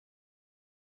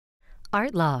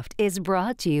Art Loft is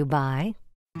brought to you by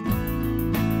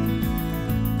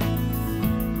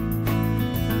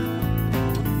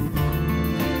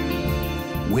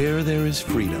Where there is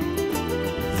freedom,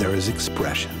 there is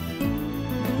expression.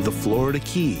 The Florida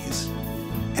Keys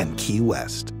and Key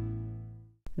West.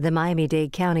 the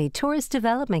Miami-Dade County Tourist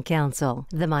Development Council,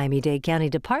 the Miami-Dade County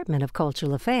Department of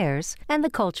Cultural Affairs, and the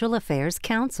Cultural Affairs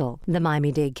Council, the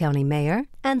Miami-Dade County Mayor,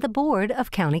 and the Board of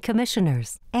County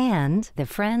Commissioners, and the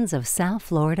Friends of South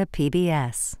Florida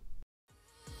PBS.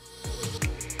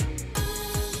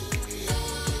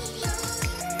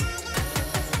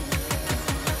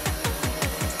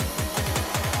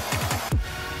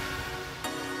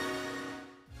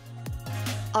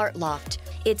 Art Loft.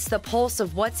 It's the pulse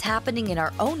of what's happening in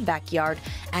our own backyard,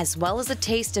 as well as a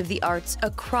taste of the arts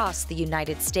across the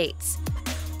United States.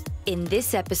 In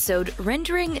this episode,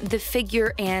 rendering the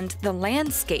figure and the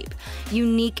landscape,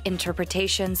 unique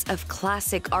interpretations of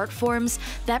classic art forms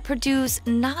that produce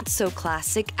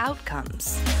not-so-classic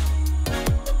outcomes.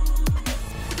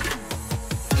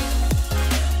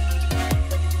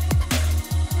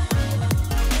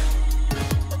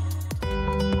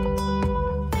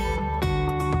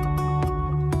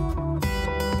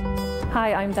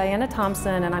 Hi, I'm Diana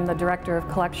Thompson, and I'm the Director of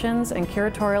Collections and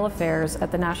Curatorial Affairs at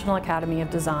the National Academy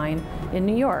of Design in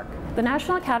New York. The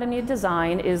National Academy of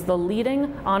Design is the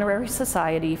leading honorary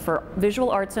society for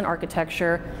visual arts and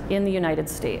architecture in the United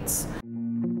States.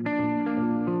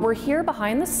 We're here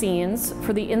behind the scenes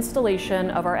for the installation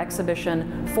of our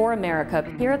exhibition For America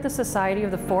here at the Society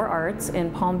of the Four Arts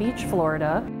in Palm Beach,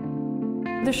 Florida.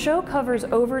 The show covers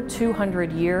over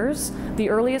 200 years. The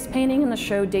earliest painting in the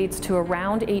show dates to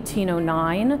around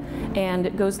 1809 and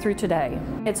it goes through today.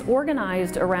 It's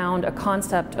organized around a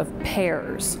concept of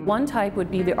pairs. One type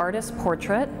would be the artist's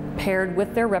portrait paired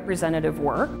with their representative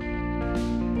work.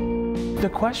 The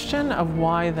question of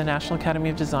why the National Academy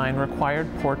of Design required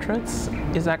portraits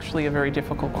is actually a very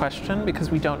difficult question because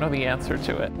we don't know the answer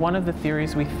to it. One of the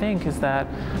theories we think is that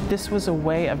this was a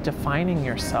way of defining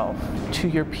yourself to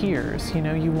your peers. You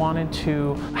know, you wanted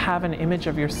to have an image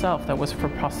of yourself that was for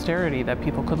posterity, that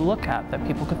people could look at, that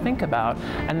people could think about.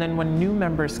 And then when new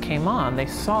members came on, they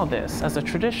saw this as a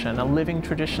tradition, a living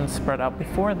tradition spread out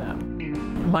before them.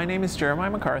 My name is Jeremiah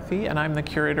McCarthy, and I'm the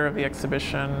curator of the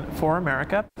exhibition For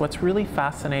America. What's really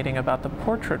fascinating about the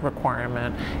portrait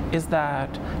requirement is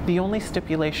that the only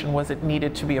stipulation was it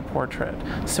needed to be a portrait.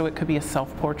 So it could be a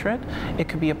self-portrait, it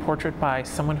could be a portrait by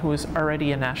someone who is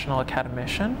already a National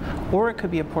Academician, or it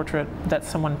could be a portrait that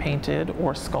someone painted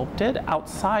or sculpted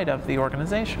outside of the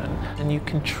organization. And you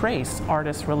can trace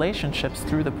artists' relationships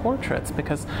through the portraits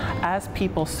because as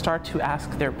people start to ask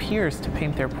their peers to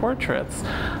paint their portraits,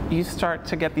 you start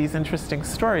to get these interesting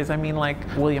stories. I mean, like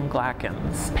William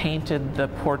Glackens painted the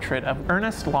portrait of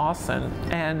Ernest Lawson,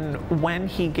 and when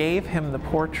he gave him the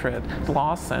portrait,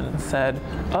 Lawson said,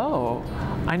 "Oh,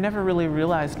 I never really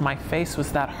realized my face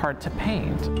was that hard to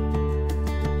paint."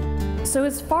 So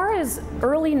as far as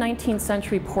early 19th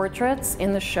century portraits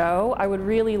in the show, I would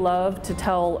really love to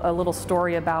tell a little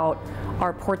story about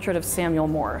our portrait of Samuel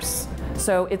Morse.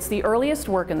 So it's the earliest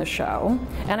work in the show,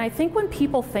 and I think when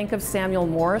people think of Samuel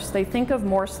Morse, they think of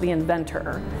Morse the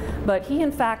inventor. But he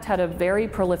in fact had a very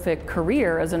prolific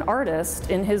career as an artist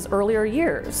in his earlier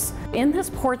years. In this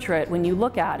portrait, when you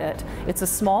look at it, it's a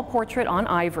small portrait on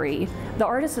ivory. The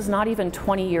artist is not even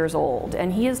 20 years old,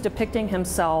 and he is depicting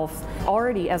himself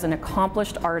already as an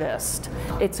accomplished artist.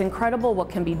 It's incredible what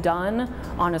can be done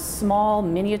on a small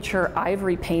miniature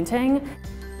ivory painting.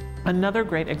 Another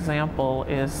great example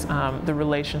is the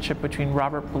relationship between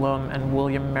Robert Blum and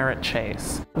William Merritt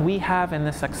Chase. We have in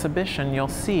this exhibition, you'll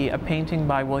see a painting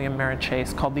by William Merritt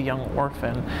Chase called The Young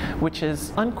Orphan, which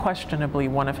is unquestionably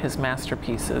one of his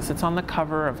masterpieces. It's on the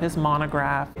cover of his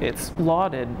monograph. It's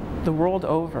lauded the world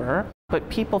over. But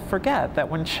people forget that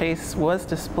when Chase was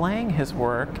displaying his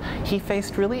work, he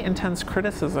faced really intense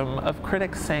criticism of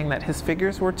critics saying that his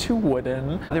figures were too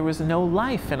wooden. There was no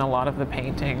life in a lot of the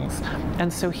paintings.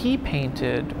 And so he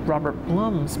painted Robert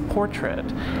Blum's portrait.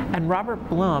 And Robert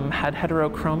Blum had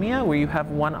heterochromia, where you have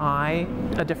one eye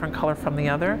a different color from the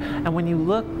other. And when you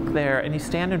look there and you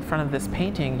stand in front of this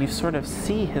painting, you sort of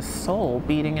see his soul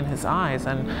beating in his eyes.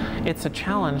 And it's a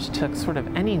challenge to sort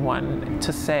of anyone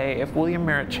to say, if William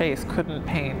Merritt Chase couldn't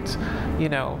paint, you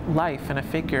know, life in a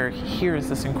figure, here's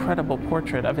this incredible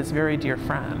portrait of his very dear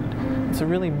friend. It's a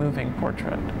really moving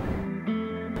portrait.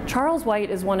 Charles White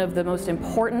is one of the most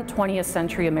important 20th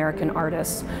century American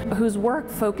artists whose work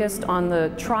focused on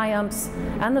the triumphs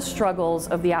and the struggles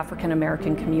of the African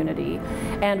American community.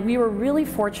 And we were really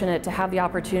fortunate to have the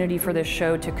opportunity for this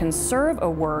show to conserve a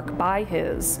work by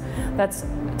his that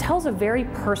tells a very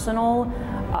personal,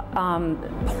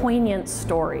 poignant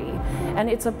story. And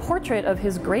it's a portrait of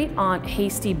his great aunt,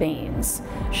 Hasty Baines.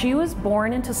 She was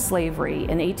born into slavery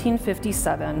in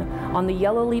 1857 on the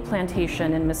Yellowleaf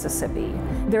Plantation in Mississippi.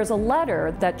 There's a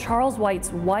letter that Charles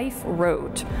White's wife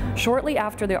wrote shortly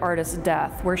after the artist's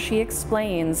death, where she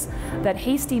explains that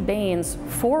Hasty Baines,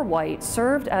 for White,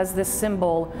 served as this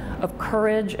symbol of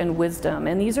courage and wisdom.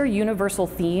 And these are universal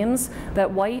themes that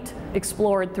White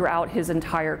explored throughout his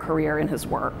entire career in his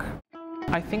work.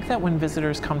 I think that when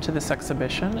visitors come to this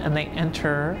exhibition and they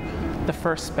enter the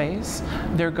first space,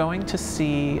 they're going to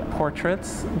see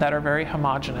portraits that are very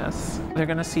homogeneous. They're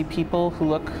going to see people who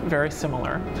look very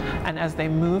similar. And as they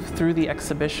move through the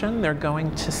exhibition, they're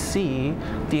going to see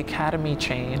the Academy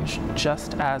change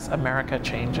just as America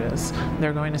changes.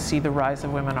 They're going to see the rise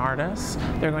of women artists.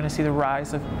 They're going to see the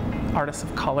rise of artists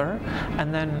of color.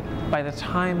 And then by the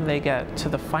time they get to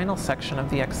the final section of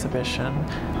the exhibition,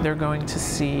 they're going to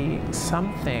see something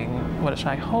which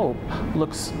I hope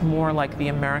looks more like the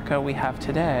America we have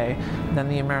today than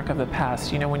the America of the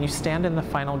past. You know, when you stand in the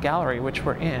final gallery, which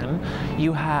we're in,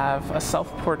 you have a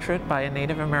self-portrait by a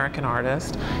Native American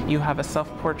artist, you have a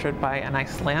self-portrait by an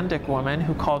Icelandic woman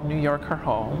who called New York her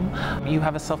home, you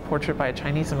have a self-portrait by a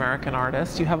Chinese American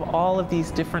artist, you have all of these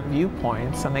different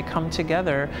viewpoints and they come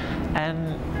together,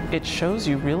 and it shows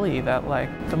you really that,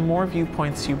 like, the more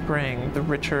viewpoints you bring, the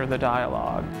richer the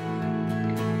dialogue.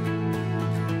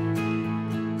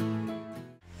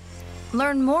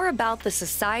 Learn more about the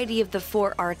Society of the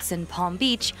Four Arts in Palm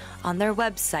Beach on their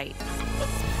website.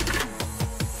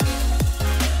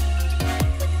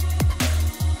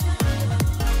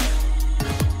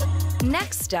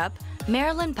 Next up,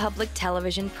 Maryland Public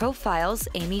Television profiles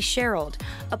Amy Sherald,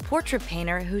 a portrait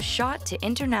painter who shot to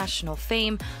international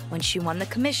fame when she won the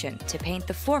commission to paint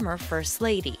the former First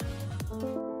Lady.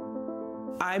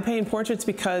 I paint portraits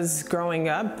because growing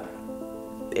up,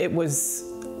 it was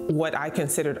what I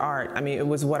considered art. I mean, it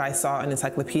was what I saw in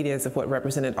encyclopedias of what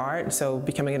represented art, so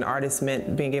becoming an artist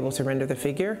meant being able to render the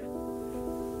figure.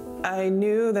 I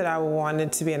knew that I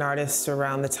wanted to be an artist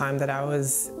around the time that I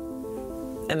was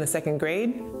in the 2nd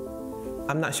grade.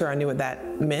 I'm not sure I knew what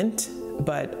that meant,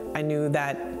 but I knew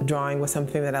that drawing was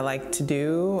something that I liked to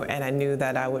do, and I knew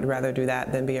that I would rather do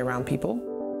that than be around people.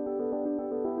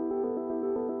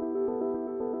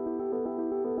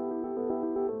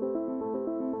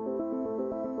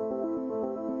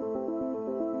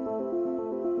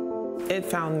 It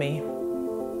found me.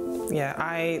 Yeah,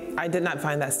 I did not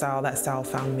find that style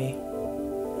found me.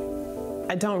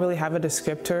 I don't really have a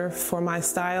descriptor for my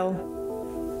style.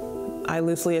 I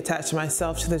loosely attach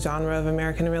myself to the genre of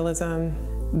American realism.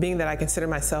 Being that I consider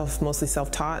myself mostly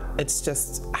self-taught, it's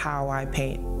just how I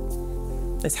paint.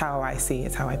 It's how I see,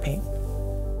 it's how I paint.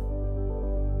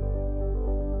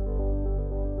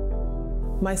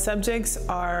 My subjects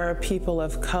are people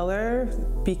of color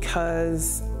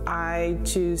because I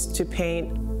choose to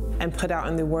paint and put out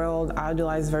in the world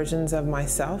idealized versions of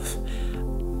myself.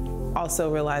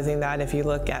 Also realizing that if you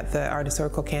look at the art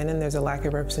historical canon, there's a lack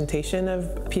of representation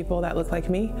of people that look like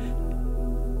me.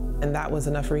 And that was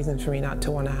enough reason for me not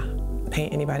to want to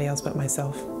paint anybody else but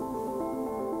myself.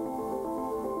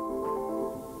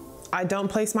 I don't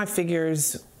place my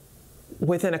figures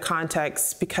within a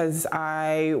context because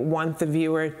I want the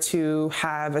viewer to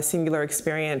have a singular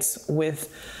experience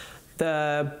with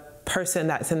the person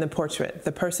that's in the portrait.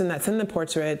 The person that's in the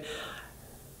portrait,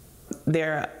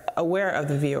 they're aware of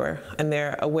the viewer and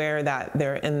they're aware that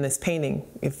they're in this painting,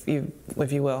 if you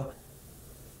will.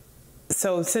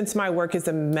 So since my work is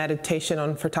a meditation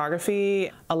on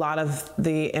photography, a lot of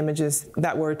the images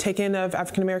that were taken of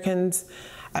African Americans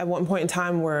at one point in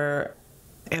time were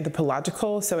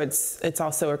anthropological, so it's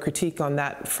also a critique on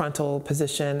that frontal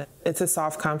position. It's a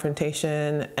soft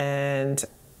confrontation, and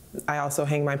I also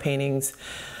hang my paintings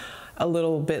a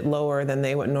little bit lower than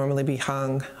they would normally be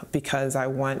hung because I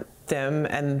want them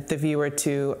and the viewer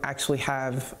to actually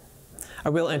have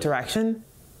a real interaction.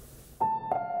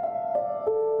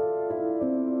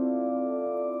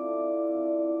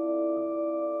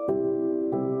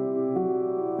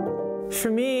 For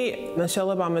me, Michelle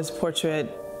Obama's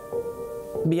portrait,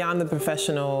 beyond the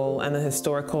professional and the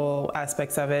historical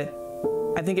aspects of it,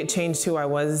 I think it changed who I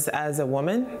was as a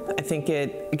woman. I think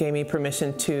it gave me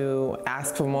permission to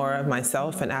ask for more of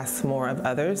myself and ask more of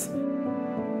others.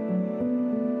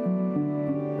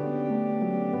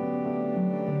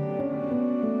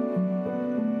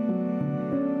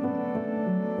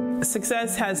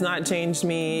 Success has not changed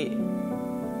me.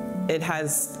 It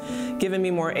has given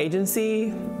me more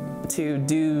agency to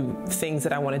do things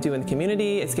that I want to do in the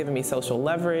community. It's given me social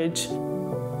leverage.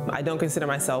 I don't consider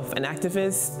myself an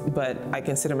activist, but I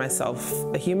consider myself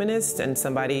a humanist and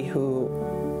somebody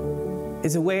who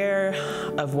is aware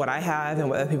of what I have and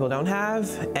what other people don't have,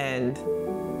 and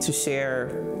to share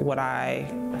what I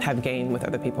have gained with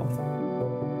other people.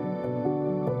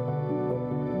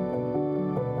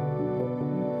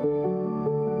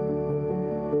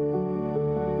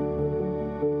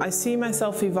 I see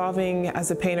myself evolving as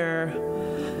a painter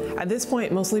at this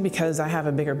point mostly because I have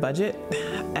a bigger budget,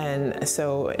 and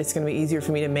so it's going to be easier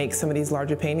for me to make some of these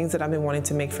larger paintings that I've been wanting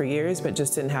to make for years but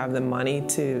just didn't have the money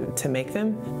to make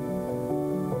them.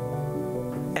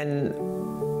 And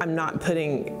I'm not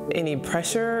putting any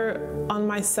pressure on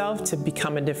myself to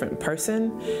become a different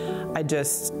person. I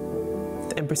just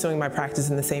am pursuing my practice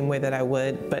in the same way that I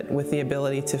would, but with the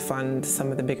ability to fund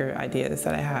some of the bigger ideas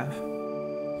that I have.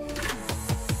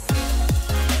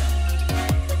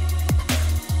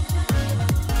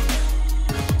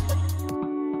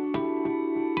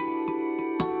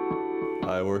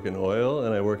 I work in oil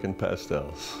and I work in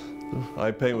pastels.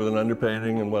 I paint with an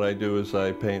underpainting, and what I do is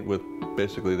I paint with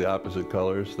basically the opposite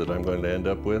colors that I'm going to end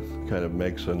up with. Kind of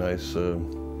makes a nice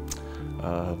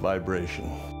vibration.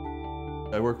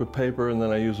 I work with paper and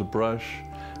then I use a brush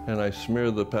and I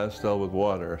smear the pastel with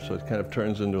water, so it kind of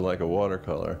turns into like a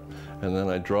watercolor. And then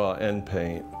I draw end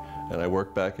paint and I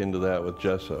work back into that with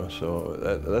gesso. So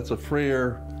that's a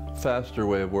freer, faster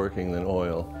way of working than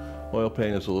oil. Oil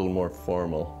paint is a little more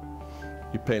formal.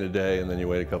 You paint a day and then you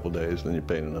wait a couple days and then you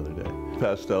paint another day.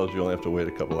 Pastels, you only have to wait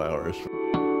a couple hours.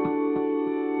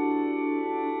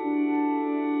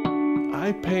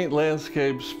 I paint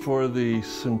landscapes for the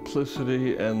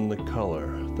simplicity and the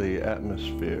color, the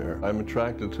atmosphere. I'm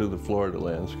attracted to the Florida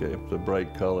landscape, the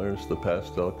bright colors, the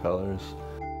pastel colors.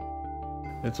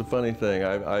 It's a funny thing.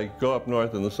 I go up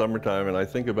north in the summertime and I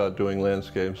think about doing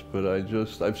landscapes, but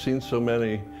I've seen so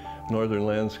many northern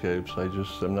landscapes, I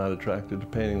just am not attracted to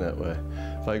painting that way.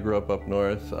 If I grew up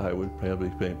north, I would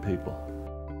probably paint people.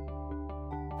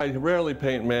 I rarely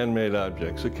paint man-made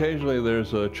objects. Occasionally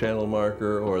there's a channel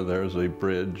marker or there's a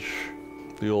bridge.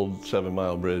 The old 7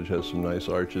 Mile Bridge has some nice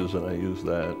arches and I use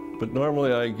that. But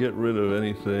normally I get rid of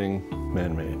anything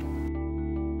man-made.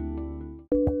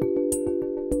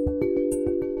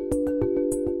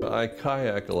 I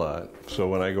kayak a lot, so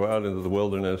when I go out into the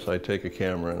wilderness, I take a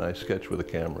camera and I sketch with a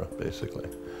camera, basically.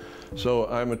 So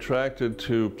I'm attracted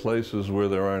to places where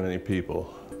there aren't any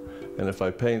people. And if I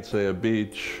paint, say, a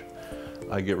beach,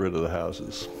 I get rid of the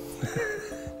houses.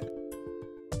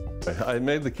 I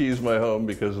made the Keys my home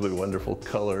because of the wonderful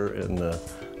color and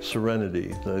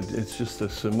serenity. It's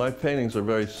just my paintings are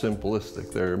very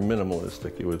simplistic. They're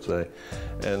minimalistic, you would say.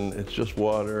 And it's just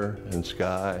water and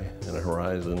sky and a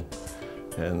horizon.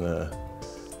 And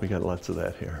we got lots of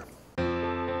that here.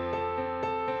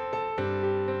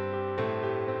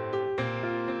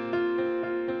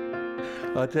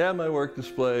 To have my work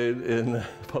displayed in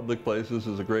public places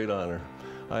is a great honor.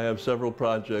 I have several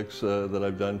projects that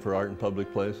I've done for art in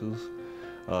public places.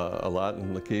 A lot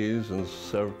in the Keys, and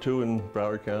 2 in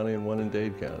Broward County and 1 in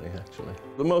Dade County, actually.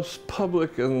 The most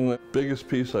public and the biggest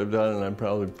piece I've done, and I'm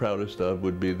probably proudest of,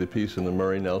 would be the piece in the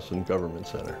Murray Nelson Government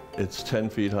Center. It's 10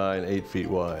 feet high and 8 feet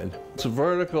wide. It's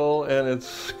vertical, and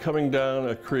it's coming down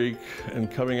a creek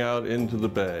and coming out into the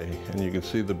bay. And you can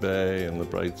see the bay and the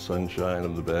bright sunshine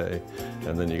of the bay,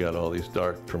 and then you got all these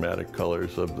dark, dramatic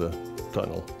colors of the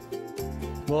tunnel.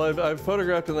 Well, I've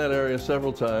photographed in that area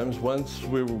several times. Once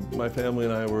my family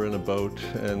and I were in a boat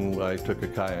and I took a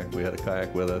kayak. We had a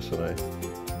kayak with us and I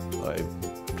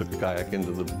took a kayak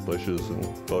into the bushes and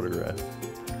photographed.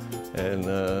 And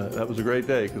that was a great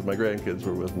day because my grandkids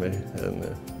were with me, and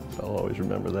so I'll always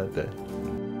remember that day.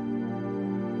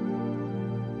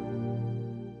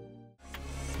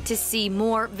 To see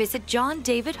more, visit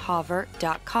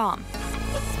johndavidhover.com.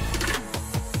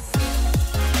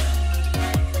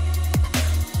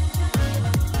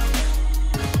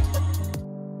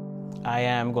 I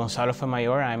am Gonzalo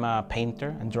Femayor. I'm a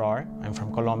painter and drawer. I'm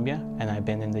from Colombia, and I've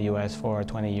been in the US for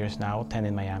 20 years now, 10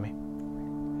 in Miami.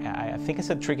 I think it's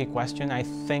a tricky question. I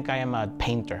think I am a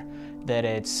painter, that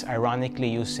it's ironically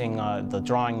using the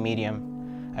drawing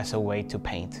medium as a way to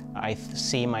paint. I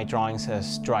see my drawings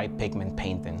as dry pigment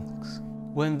paintings.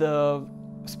 When the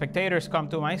spectators come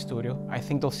to my studio, I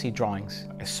think they'll see drawings,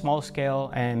 small scale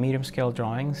and medium scale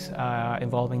drawings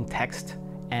involving text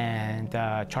and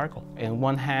charcoal. In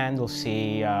one hand, we'll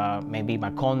see maybe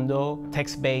Macondo,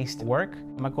 text-based work.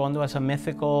 Macondo is a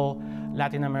mythical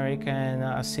Latin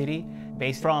American city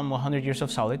based from 100 Years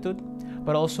of Solitude.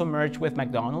 but also merged with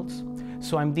McDonald's.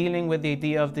 So I'm dealing with the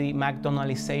idea of the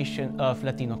McDonaldization of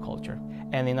Latino culture.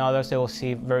 And in others, they will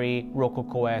see very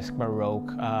Rococo-esque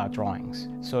Baroque drawings,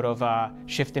 sort of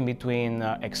shifting between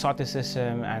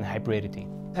exoticism and hybridity.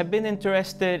 I've been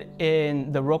interested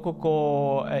in the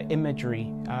Rococo imagery,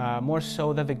 more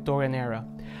so the Victorian era.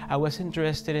 I was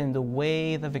interested in the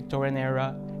way the Victorian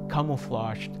era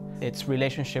camouflaged its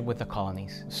relationship with the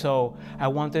colonies. So I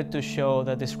wanted to show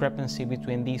the discrepancy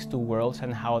between these two worlds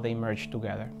and how they merged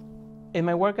together. In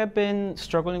my work, I've been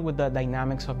struggling with the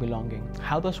dynamics of belonging.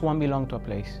 How does one belong to a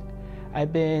place?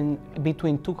 I've been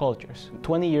between two cultures,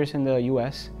 20 years in the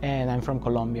US, and I'm from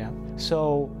Colombia.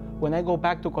 So when I go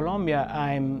back to Colombia,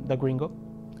 I'm the gringo.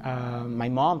 My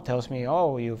mom tells me,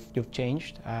 oh, you've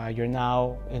changed. You're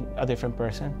now a different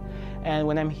person. And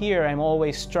when I'm here, I'm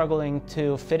always struggling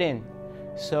to fit in.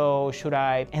 So should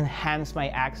I enhance my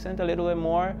accent a little bit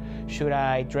more? Should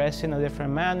I dress in a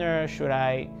different manner? Should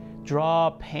I draw,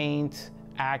 paint,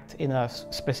 act in a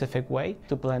specific way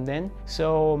to blend in?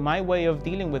 So my way of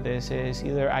dealing with this is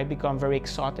either I become very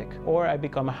exotic or I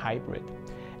become a hybrid.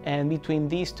 And between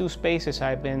these two spaces,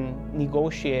 I've been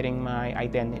negotiating my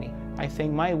identity. I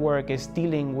think my work is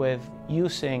dealing with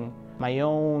using my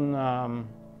own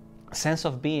sense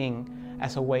of being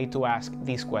as a way to ask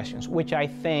these questions, which I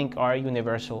think are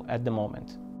universal at the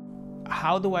moment.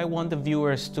 How do I want the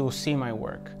viewers to see my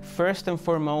work? First and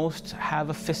foremost, have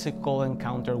a physical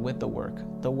encounter with the work.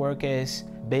 The work is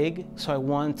big, so I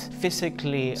want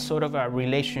physically sort of a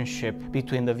relationship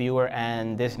between the viewer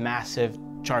and this massive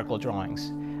charcoal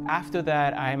drawings. After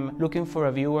that, I'm looking for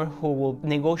a viewer who will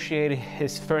negotiate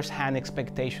his first-hand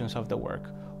expectations of the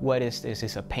work. What is this?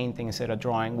 Is it a painting? Is it a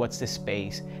drawing? What's the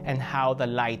space? And how the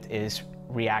light is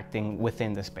reacting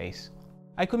within the space.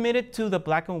 I committed to the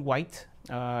black and white,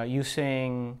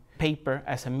 using paper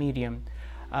as a medium.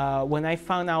 When I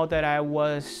found out that I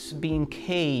was being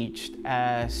caged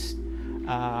as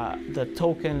the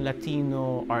token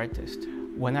Latino artist.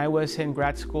 When I was in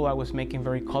grad school, I was making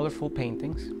very colorful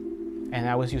paintings, and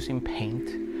I was using paint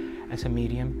as a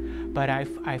medium, but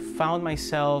I found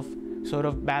myself sort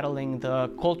of battling the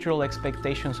cultural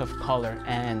expectations of color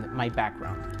and my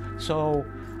background. So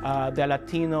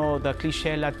the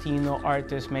cliché Latino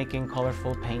artist making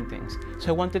colorful paintings. So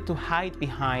I wanted to hide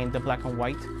behind the black and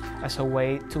white as a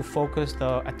way to focus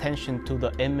the attention to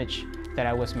the image that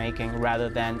I was making rather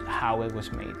than how it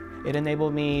was made. It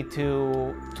enabled me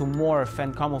to morph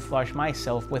and camouflage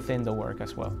myself within the work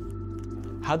as well.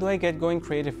 How do I get going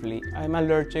creatively? I'm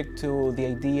allergic to the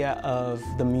idea of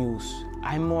the muse.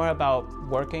 I'm more about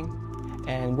working.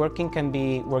 And working can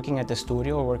be working at the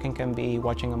studio, or working can be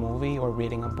watching a movie or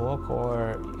reading a book,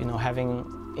 or having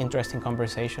interesting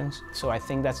conversations. So I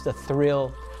think that's the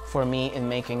thrill for me in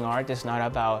making art. It's not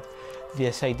about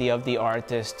this idea of the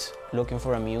artist looking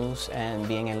for a muse and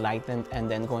being enlightened and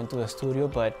then going to the studio,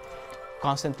 but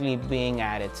constantly being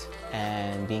at it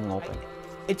and being open.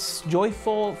 It's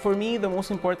joyful. For me, the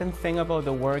most important thing about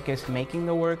the work is making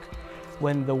the work.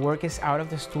 When the work is out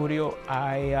of the studio,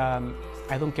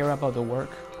 I don't care about the work.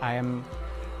 I'm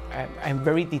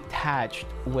very detached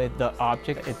with the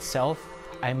object itself.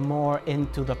 I'm more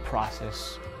into the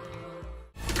process.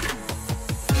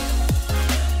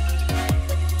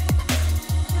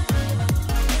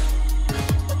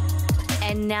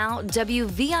 And now,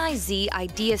 WVIZ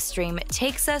Idea Stream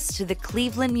takes us to the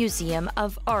Cleveland Museum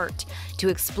of Art to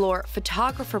explore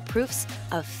photographer proofs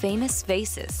of famous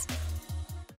faces.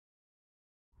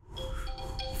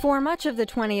 For much of the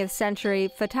 20th century,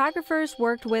 photographers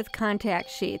worked with contact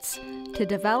sheets to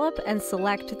develop and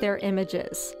select their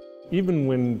images. Even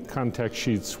when contact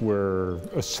sheets were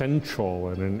essential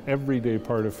and an everyday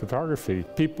part of photography,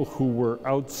 people who were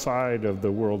outside of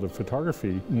the world of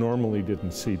photography normally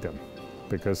didn't see them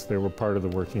because they were part of the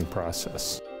working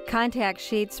process. Contact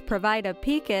sheets provide a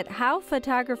peek at how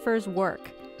photographers work,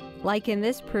 like in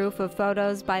this proof of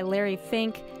photos by Larry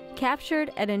Fink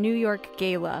captured at a New York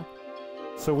gala.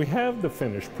 So we have the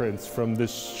finished prints from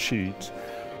this sheet,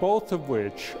 both of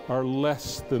which are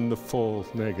less than the full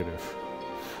negative,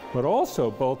 but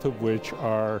also both of which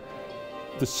are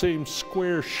the same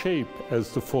square shape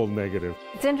as the full negative.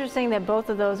 It's interesting that both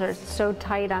of those are so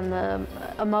tight on the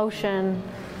emotion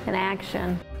and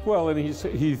action. Well, and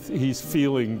he's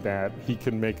feeling that he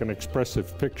can make an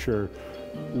expressive picture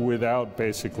without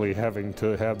basically having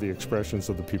to have the expressions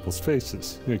of the people's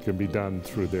faces. It can be done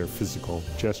through their physical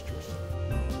gestures.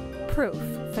 Proof,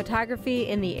 photography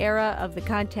in the era of the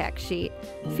contact sheet,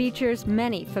 features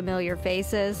many familiar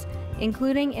faces,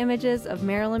 including images of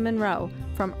Marilyn Monroe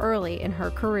from early in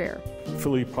her career.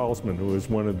 Philippe Halsman, who was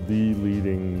one of the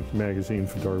leading magazine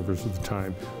photographers at the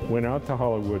time, went out to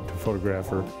Hollywood to photograph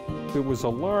her. It was a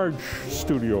large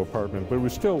studio apartment, but it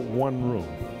was still one room.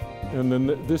 And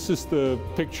then this is the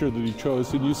picture that he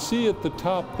chose, and you see at the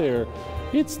top there,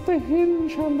 it's the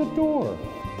hinge on the door.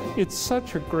 It's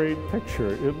such a great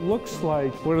picture. It looks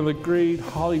like one of the great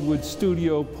Hollywood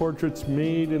studio portraits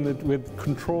made with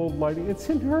controlled lighting. It's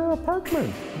in her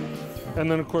apartment. And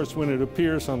then, of course, when it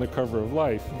appears on the cover of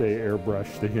Life, they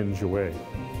airbrush the hinge away.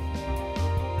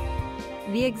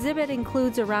 The exhibit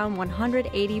includes around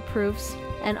 180 proofs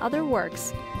and other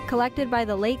works collected by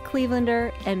the late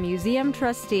Clevelander and museum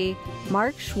trustee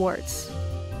Mark Schwartz.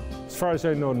 As far as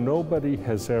I know, nobody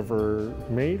has ever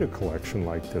made a collection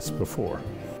like this before.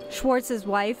 Schwartz's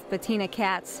wife, Bettina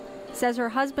Katz, says her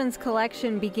husband's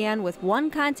collection began with one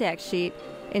contact sheet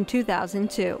in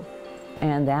 2002.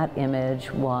 And that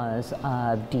image was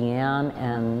of Deanne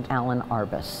and Alan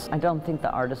Arbus. I don't think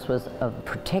the artist was of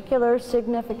particular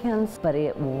significance, but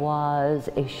it was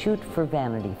a shoot for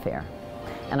Vanity Fair.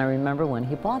 And I remember when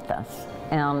he bought this.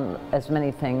 And as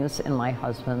many things in my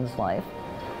husband's life,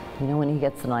 you know, when he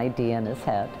gets an idea in his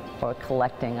head, or a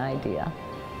collecting idea,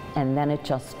 and then it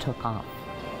just took off.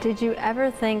 Did you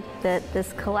ever think that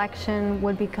this collection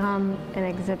would become an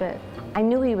exhibit? I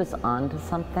knew he was onto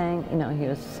something. You know, he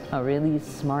was a really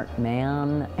smart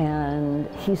man, and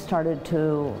he started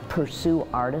to pursue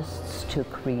artists to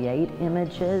create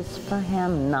images for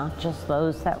him, not just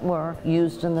those that were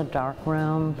used in the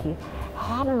darkroom. He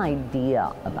had an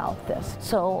idea about this.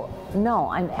 So, no,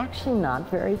 I'm actually not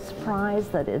very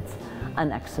surprised that it's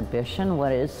an exhibition.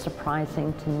 What is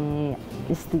surprising to me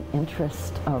is the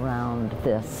interest around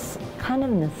this kind of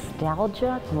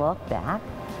nostalgic look back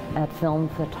at film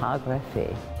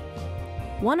photography.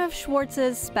 One of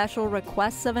Schwartz's special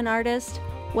requests of an artist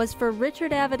was for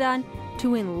Richard Avedon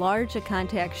to enlarge a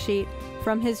contact sheet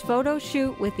from his photo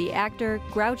shoot with the actor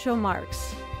Groucho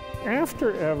Marx.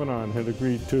 After Avedon had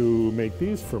agreed to make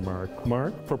these for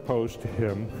Mark proposed to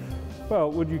him, well,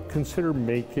 would you consider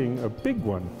making a big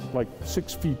one, like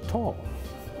 6 feet tall?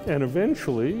 And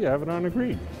eventually, Avedon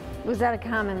agreed. Was that a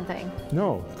common thing?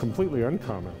 No, completely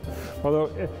uncommon.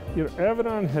 Although, you know,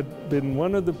 Avedon had been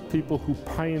one of the people who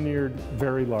pioneered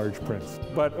very large prints,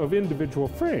 but of individual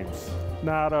frames,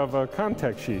 not of a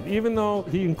contact sheet, even though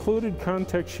he included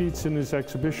contact sheets in his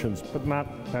exhibitions, but not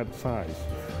that size.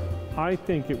 I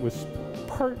think it was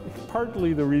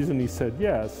partly the reason he said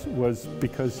yes was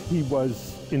because he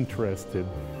was interested.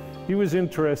 He was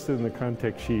interested in the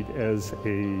contact sheet as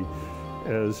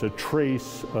a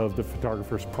trace of the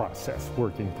photographer's process,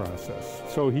 working process.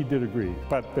 So he did agree,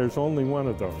 but there's only one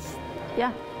of those.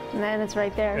 Yeah, and then it's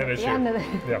right there at the end of the,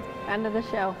 yeah. end of the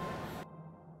show.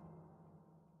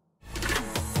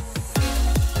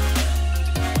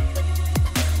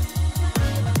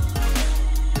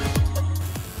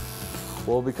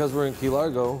 Well, because we're in Key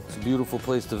Largo, it's a beautiful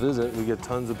place to visit. We get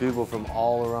tons of people from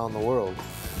all around the world.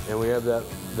 And we have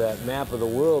that map of the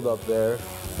world up there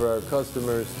for our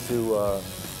customers to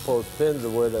post pins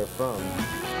of where they're from.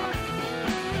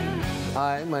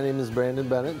 Hi, my name is Brandon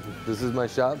Bennett. This is my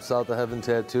shop, South of Heaven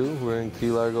Tattoo. We're in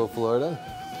Key Largo, Florida.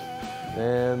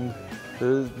 And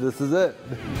this is it.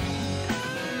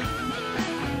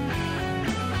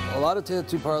 A lot of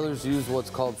tattoo parlors use what's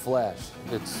called flash.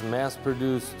 It's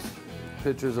mass-produced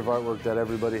pictures of artwork that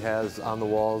everybody has on the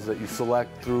walls that you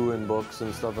select through in books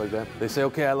and stuff like that. They say,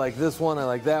 okay, I like this one, I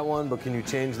like that one, but can you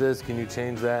change this, can you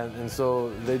change that? And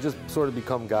so they just sort of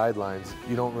become guidelines.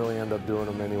 You don't really end up doing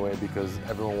them anyway because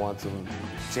everyone wants them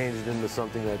changed into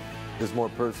something that is more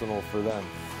personal for them.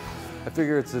 I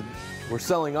figure we're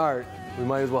selling art, we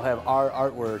might as well have our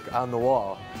artwork on the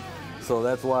wall. So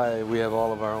that's why we have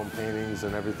all of our own paintings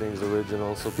and everything's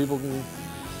original. So people can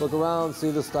look around, see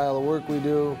the style of work we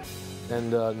do,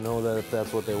 and know that if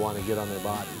that's what they want to get on their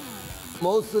body.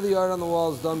 Most of the art on the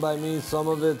wall is done by me. Some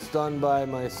of it's done by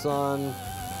my son,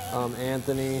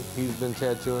 Anthony. He's been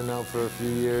tattooing now for a few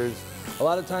years. A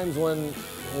lot of times when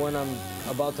I'm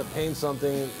about to paint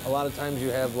something, a lot of times you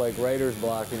have like writer's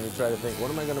block and you try to think,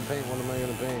 what am I going to paint, what am I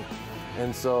going to paint?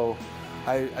 And so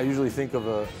I usually think of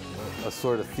a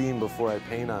sort of theme before I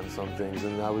paint on some things.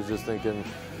 And I was just thinking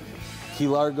Key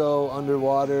Largo,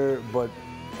 underwater, but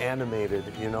animated,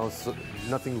 you know, so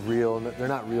nothing real. They're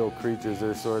not real creatures.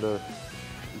 They're sort of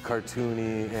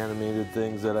cartoony, animated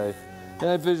things that I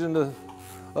envisioned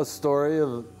a story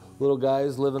of little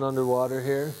guys living underwater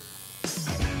here.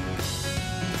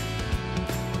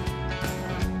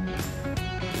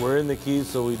 We're in the Keys,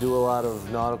 so we do a lot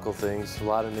of nautical things, a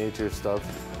lot of nature stuff.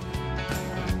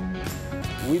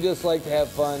 We just like to have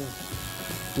fun,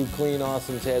 do clean,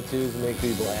 awesome tattoos, and make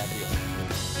people happy.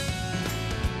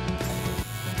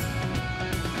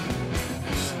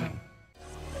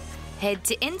 Head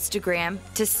to Instagram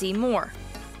to see more.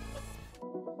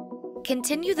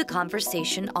 Continue the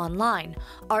conversation online.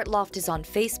 Art Loft is on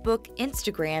Facebook,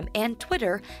 Instagram, and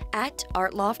Twitter at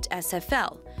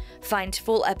ArtLoftSFL. Find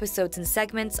full episodes and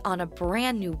segments on a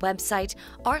brand new website,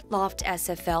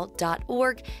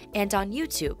 artloftsfl.org, and on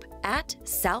YouTube at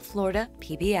South Florida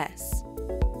PBS.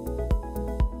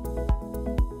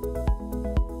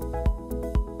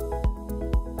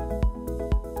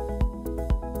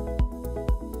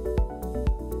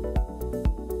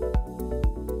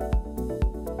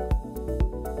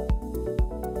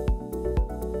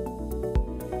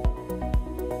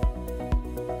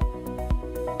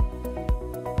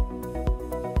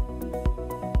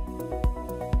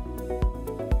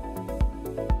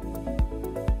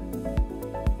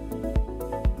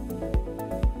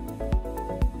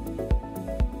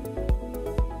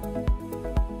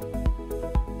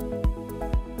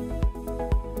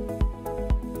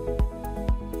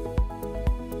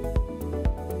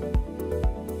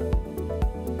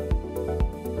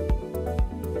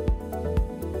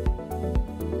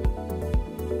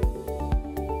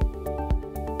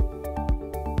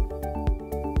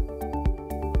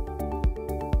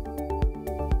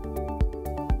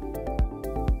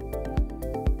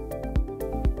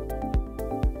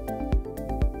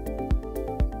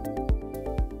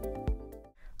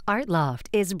 Art Loft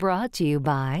is brought to you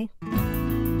by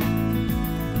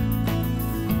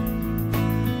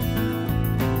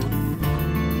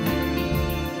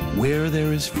Where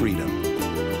there is freedom,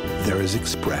 there is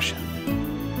expression.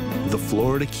 The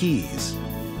Florida Keys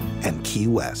and Key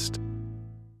West.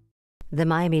 the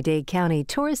Miami-Dade County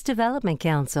Tourist Development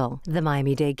Council, the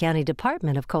Miami-Dade County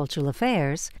Department of Cultural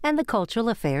Affairs, and the Cultural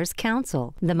Affairs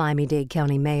Council, the Miami-Dade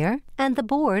County Mayor, and the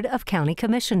Board of County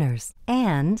Commissioners,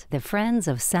 and the Friends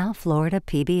of South Florida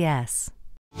PBS.